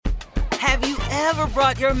Have you ever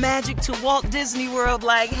brought your magic to Walt Disney World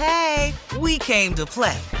like, hey, we came to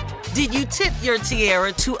play? Did you tip your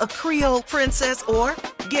tiara to a Creole princess or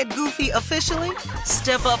get goofy officially?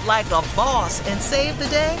 Step up like a boss and save the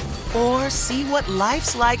day? Or see what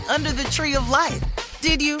life's like under the tree of life?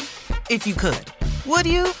 Did you? If you could. Would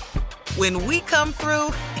you? When we come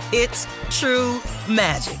through, it's true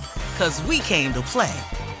magic. 'Cause we came to play.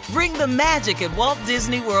 Bring the magic at Walt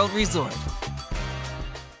Disney World Resort.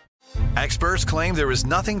 Experts claim there is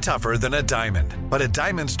nothing tougher than a diamond. But at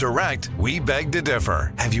Diamonds Direct, we beg to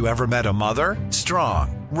differ. Have you ever met a mother?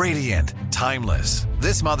 Strong, radiant, timeless.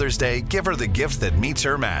 This Mother's Day, give her the gift that meets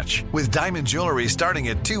her match. With diamond jewelry starting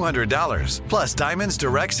at $200. Plus Diamonds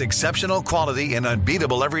Direct's exceptional quality and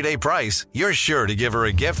unbeatable everyday price, you're sure to give her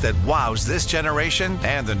a gift that wows this generation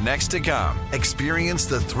and the next to come. Experience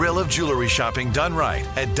the thrill of jewelry shopping done right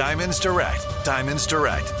at Diamonds Direct. Diamonds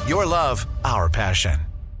Direct. Your love, our passion.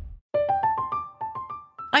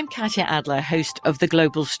 I'm Katya Adler, host of The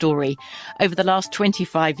Global Story. Over the last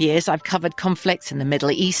 25 years, I've covered conflicts in the Middle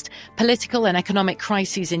East, political and economic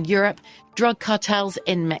crises in Europe, drug cartels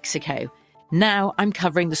in Mexico. Now I'm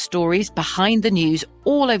covering the stories behind the news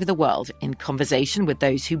all over the world in conversation with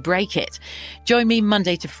those who break it. Join me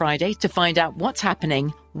Monday to Friday to find out what's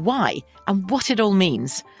happening, why, and what it all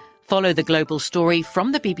means. Follow The Global Story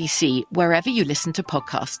from the BBC wherever you listen to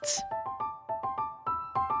podcasts.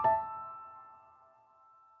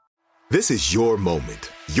 This is your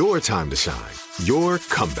moment, your time to shine, your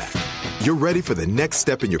comeback. You're ready for the next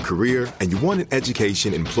step in your career, and you want an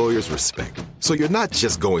education employers respect. So you're not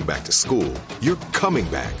just going back to school, you're coming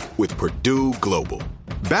back with Purdue Global.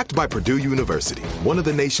 Backed by Purdue University, one of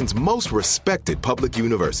the nation's most respected public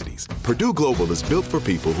universities, Purdue Global is built for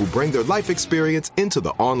people who bring their life experience into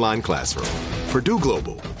the online classroom. Purdue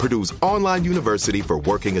Global, Purdue's online university for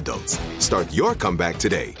working adults. Start your comeback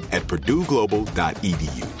today at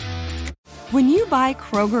purdueglobal.edu. When you buy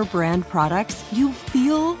Kroger brand products, you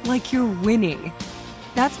feel like you're winning.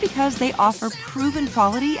 That's because they offer proven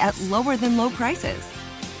quality at lower than low prices.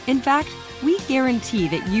 In fact, we guarantee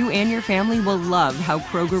that you and your family will love how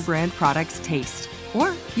Kroger brand products taste,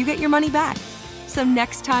 or you get your money back. So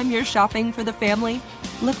next time you're shopping for the family,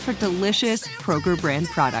 look for delicious Kroger brand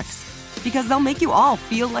products, because they'll make you all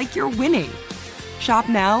feel like you're winning. Shop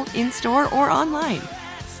now, in-store, or online.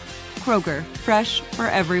 Kroger, fresh for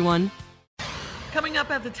everyone. Coming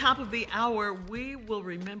up at the top of the hour, we will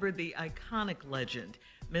remember the iconic legend,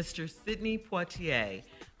 Mr. Sidney Poitier.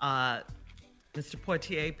 Mr.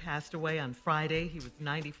 Poitier passed away on Friday. He was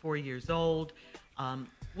 94 years old.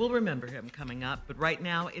 We'll remember him coming up. But right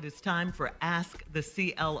now, it is time for Ask the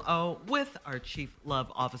CLO with our Chief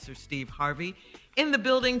Love Officer, Steve Harvey, in the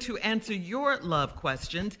building to answer your love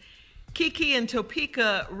questions. Kiki in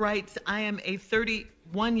Topeka writes, I am a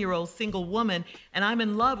 31-year-old single woman, and I'm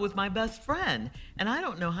in love with my best friend, and I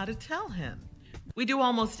don't know how to tell him. We do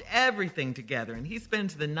almost everything together, and he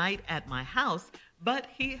spends the night at my house, but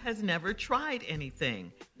he has never tried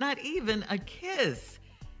anything, not even a kiss.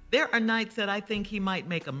 There are nights that I think he might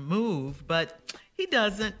make a move, but he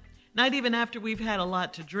doesn't, not even after we've had a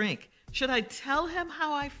lot to drink. Should I tell him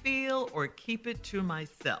how I feel or keep it to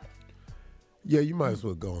myself? Yeah, you might as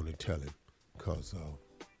well go on and tell him, because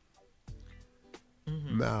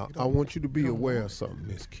now I want you to be aware of something,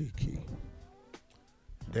 Miss Kiki.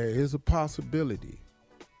 There is a possibility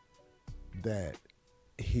that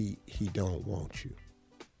he don't want you.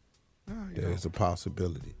 There is a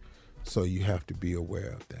possibility, so you have to be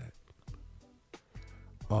aware of that.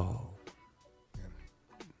 All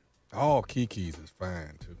Kikis is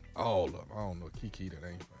fine too. All of them. I don't know Kiki that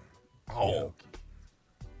ain't fine. All Kiki.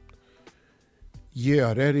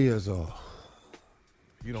 Yeah, that is a...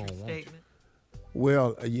 You don't want Statement.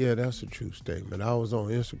 Well, yeah, that's a true statement. I was on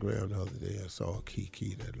Instagram the other day and saw a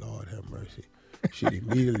Kiki that, Lord have mercy, she'd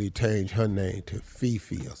immediately changed her name to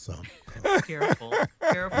Fifi or something. Careful.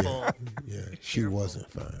 Yeah, she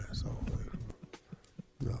wasn't fine, so,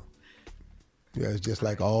 no. Yeah, it's just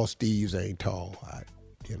like all Steves ain't tall.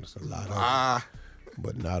 There's a lot of them,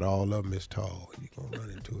 but not all of them is tall. You're going to run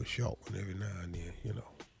into a short one every now and then, you know.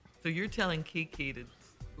 So you're telling Kiki to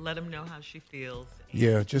let him know how she feels.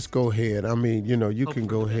 Yeah, just go ahead. I mean, you know, you can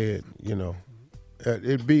go ahead, you know.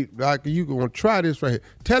 It'd be like you going to try this right here.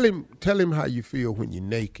 Tell him how you feel when you're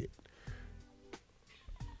naked.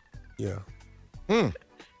 Yeah. And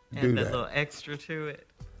Do a that. little extra to it.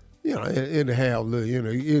 You know, it'll have little, you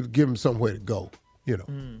know, it'll give him somewhere to go, you know.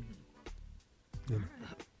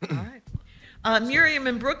 All right. Miriam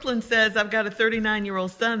in Brooklyn says, I've got a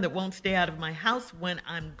 39-year-old son that won't stay out of my house when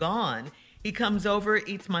I'm gone. He comes over,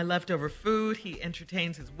 eats my leftover food. He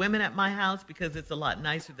entertains his women at my house because it's a lot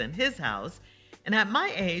nicer than his house. And at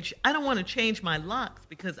my age, I don't want to change my locks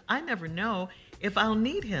because I never know if I'll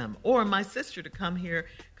need him or my sister to come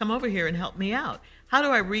over here and help me out. How do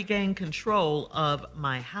I regain control of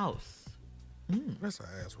my house? That's an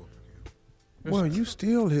ass whooping. Well, you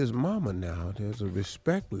still his mama now. There's a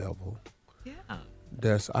respect level. Yeah.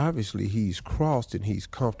 That's obviously he's crossed and he's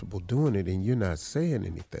comfortable doing it and you're not saying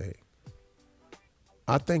anything.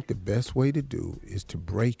 I think the best way to do is to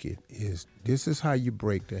break it. This is how you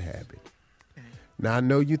break the habit. Okay. Now, I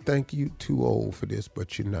know you think you're too old for this,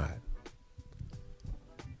 but you're not.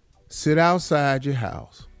 Sit outside your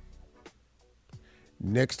house.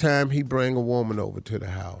 Next time he bring a woman over to the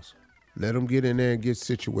house, let him get in there and get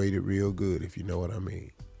situated real good, if you know what I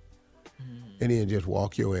mean. And then just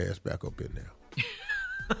walk your ass back up in there.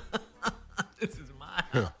 This is my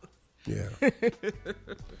house. Yeah.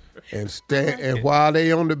 And while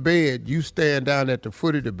they on the bed, you stand down at the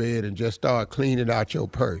foot of the bed and just start cleaning out your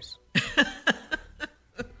purse.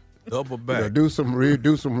 Double back. You know, do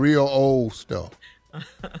some real old stuff.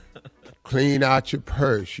 Clean out your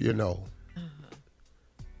purse, you know.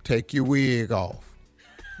 Take your wig off.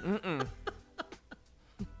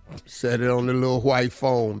 Set it on the little white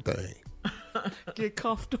phone thing. Get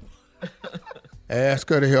comfortable. Ask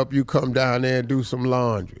her to help you come down there and do some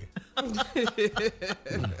laundry.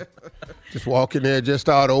 Just walk in there, just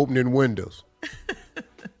start opening windows.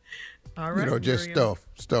 All right, you know, just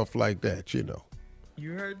stuff like that, you know.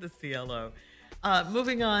 You heard the CLO.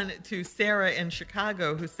 Moving on to Sarah in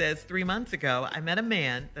Chicago, who says, 3 months ago, I met a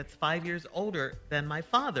man that's 5 years older than my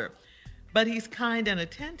father, but he's kind and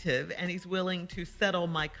attentive, and he's willing to settle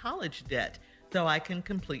my college debt so I can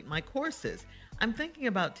complete my courses. I'm thinking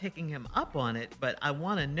about taking him up on it, but I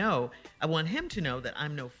want him to know that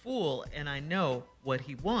I'm no fool and I know what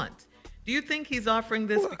he wants. Do you think he's offering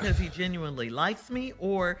this because he genuinely likes me,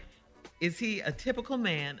 or is he a typical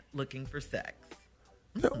man looking for sex?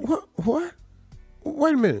 What?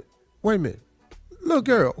 Wait a minute. Look,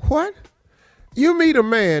 girl, what? You meet a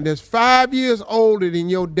man that's 5 years older than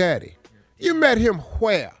your daddy. You met him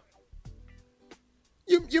where?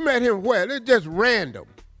 You met him where? It's just random.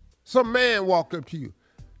 Some man walked up to you.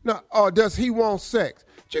 Now, or does he want sex?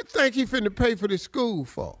 What you think he finna pay for this school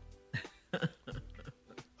for?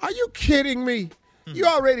 Are you kidding me? You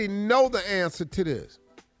already know the answer to this.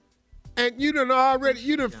 And you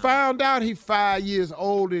done found out he 5 years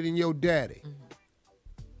older than your daddy.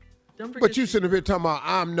 But you sitting here talking about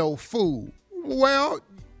I'm no fool. Well,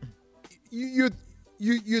 you're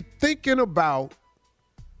thinking about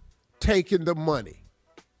taking the money.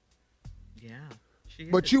 Yeah.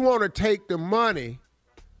 But you want to take the money,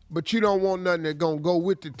 but you don't want nothing that's going to go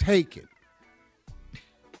with the taking.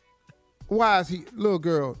 Why is he, little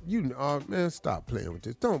girl, man, stop playing with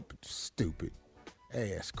this. Don't, stupid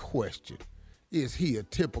ass question. Is he a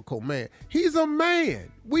typical man? He's a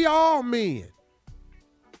man. We all men.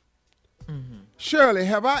 Mm-hmm. Shirley,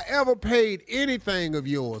 have I ever paid anything of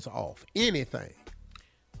yours off? Anything?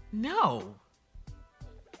 No.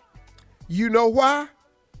 You know why?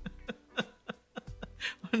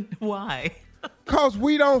 Why? Because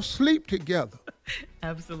we don't sleep together.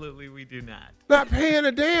 Absolutely, we do not. Not paying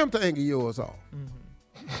a damn thing of yours off.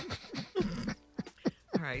 Mm-hmm.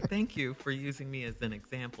 All right, thank you for using me as an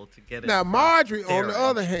example to get it. Now, Marjorie, on the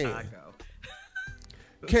other hand,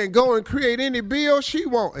 can go and create any bill she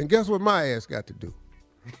want. And guess what my ass got to do?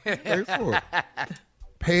 Pay for it.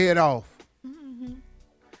 Pay it off. Mm-hmm.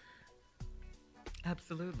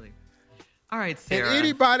 Absolutely. All right, Sarah. And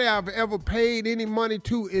anybody I've ever paid any money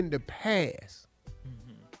to in the past.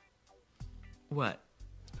 Mm-hmm. What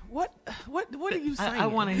are you saying? I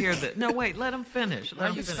want to hear that. No, wait, let him finish. Let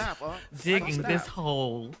him finish. Stop, digging this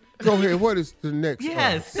hole. Go ahead. What is the next?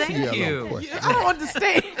 Yes, thank you. Question? I don't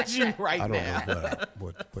understand you right now. I don't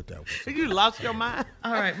know what that was. You lost your mind.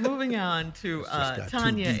 All right, moving on to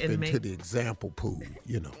Tanya too deep in into the example pool,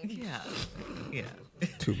 you know. Yeah.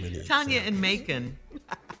 Too many. Tanya in Macon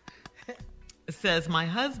says, my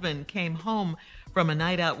husband came home from a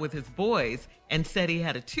night out with his boys and said he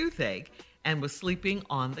had a toothache and was sleeping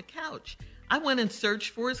on the couch. I went and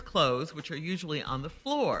searched for his clothes, which are usually on the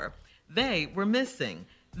floor. They were missing.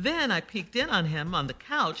 Then I peeked in on him on the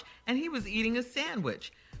couch, and he was eating a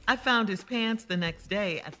sandwich. I found his pants the next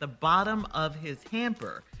day at the bottom of his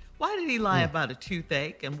hamper. Why did he lie about a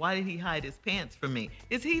toothache, and why did he hide his pants from me?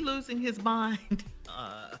 Is he losing his mind?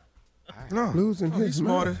 No, losing his he's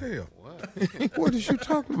smart mind. as hell. What is you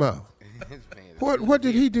talking about? What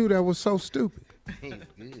did he do that was so stupid?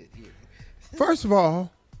 First of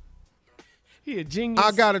all, he a genius.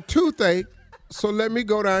 I got a toothache. So let me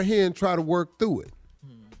go down here and try to work through it.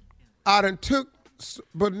 I done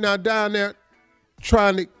but now down there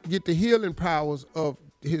trying to get the healing powers of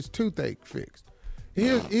his toothache fixed.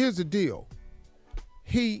 Here's the deal.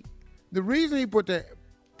 The reason he put the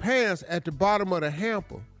pants at the bottom of the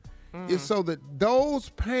hamper is so that those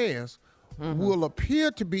pants will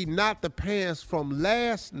appear to be not the pants from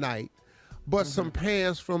last night, but some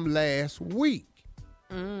pants from last week.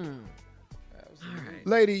 All right.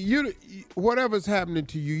 Lady, whatever's happening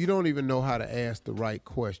to you, you don't even know how to ask the right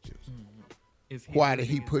questions. Why did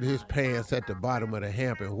he put his pants at the bottom of the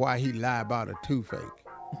hamper? And why he lied about a toothache?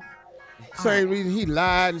 Same reason he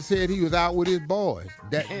lied and said he was out with his boys.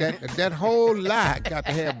 That whole lie got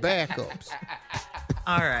to have backups.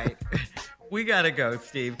 All right. We got to go,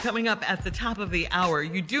 Steve. Coming up at the top of the hour,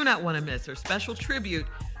 you do not want to miss our special tribute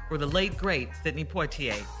for the late, great Sidney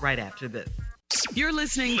Poitier right after this. You're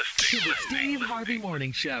listening to the Steve Harvey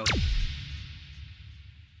Morning Show.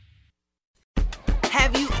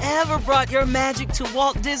 Have you ever brought your magic to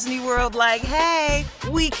Walt Disney World like, hey,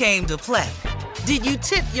 we came to play? Did you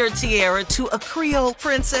tip your tiara to a Creole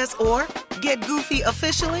princess or get goofy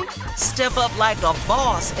officially? Step up like a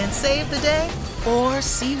boss and save the day? Or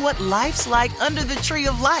see what life's like under the tree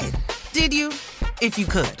of life? Did you? If you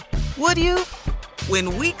could. Would you?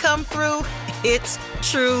 When we come through, it's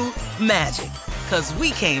true magic. 'Cause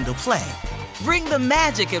we came to play. Bring the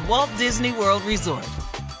magic at Walt Disney World Resort.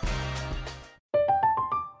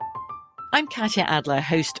 I'm Katya Adler,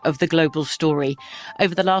 host of The Global Story.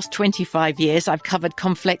 Over the last 25 years, I've covered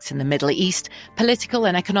conflicts in the Middle East, political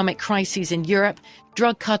and economic crises in Europe,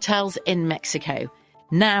 drug cartels in Mexico.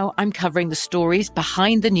 Now I'm covering the stories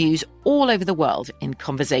behind the news all over the world in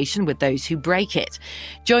conversation with those who break it.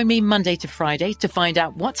 Join me Monday to Friday to find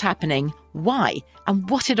out what's happening, why, and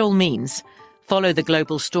what it all means. Follow The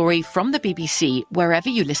Global Story from the BBC wherever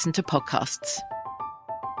you listen to podcasts.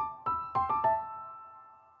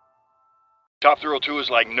 Top Thrill 2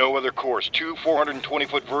 is like no other course. 2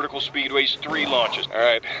 420-foot vertical speedways, 3 launches. All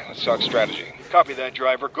right, let's talk strategy. Copy that,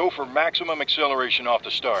 driver. Go for maximum acceleration off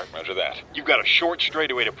the start. Roger that. You've got a short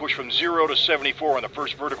straightaway to push from 0 to 74 on the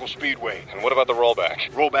first vertical speedway. And what about the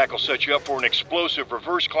rollback? Rollback will set you up for an explosive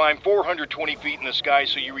reverse climb 420 feet in the sky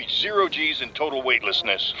so you reach 0 G's in total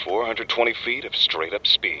weightlessness. 420 feet of straight-up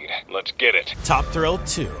speed. Let's get it. Top Thrill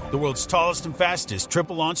 2, the world's tallest and fastest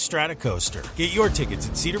triple-launch stratocoaster. Get your tickets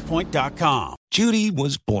at cedarpoint.com. Judy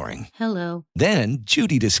was boring. Hello. Then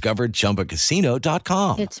Judy discovered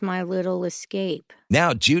ChumbaCasino.com. It's my little escape.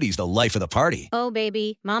 Now Judy's the life of the party. Oh,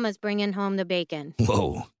 baby, mama's bringing home the bacon.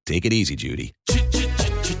 Whoa, take it easy, Judy.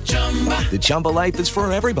 The Chumba life is for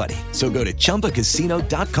everybody. So go to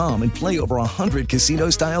ChumbaCasino.com and play over 100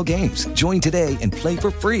 casino-style games. Join today and play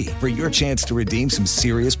for free for your chance to redeem some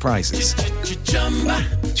serious prizes.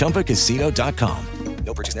 ChumbaCasino.com.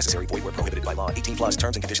 No purchase necessary. Void where prohibited by law. 18 plus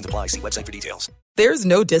terms and conditions apply. See website for details. There's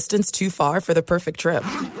no distance too far for the perfect trip.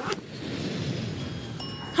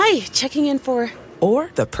 Hi, checking in for... Or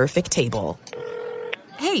the perfect table.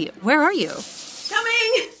 Hey, where are you?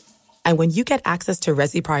 Coming! And when you get access to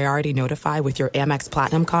Resi Priority Notify with your Amex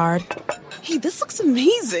Platinum card... Hey, this looks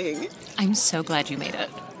amazing. I'm so glad you made it.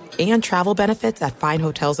 And travel benefits at fine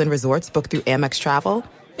hotels and resorts booked through Amex Travel,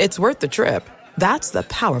 it's worth the trip. That's the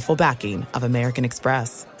powerful backing of American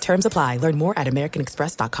Express. Terms apply. Learn more at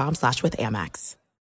americanexpress.com/withAmex.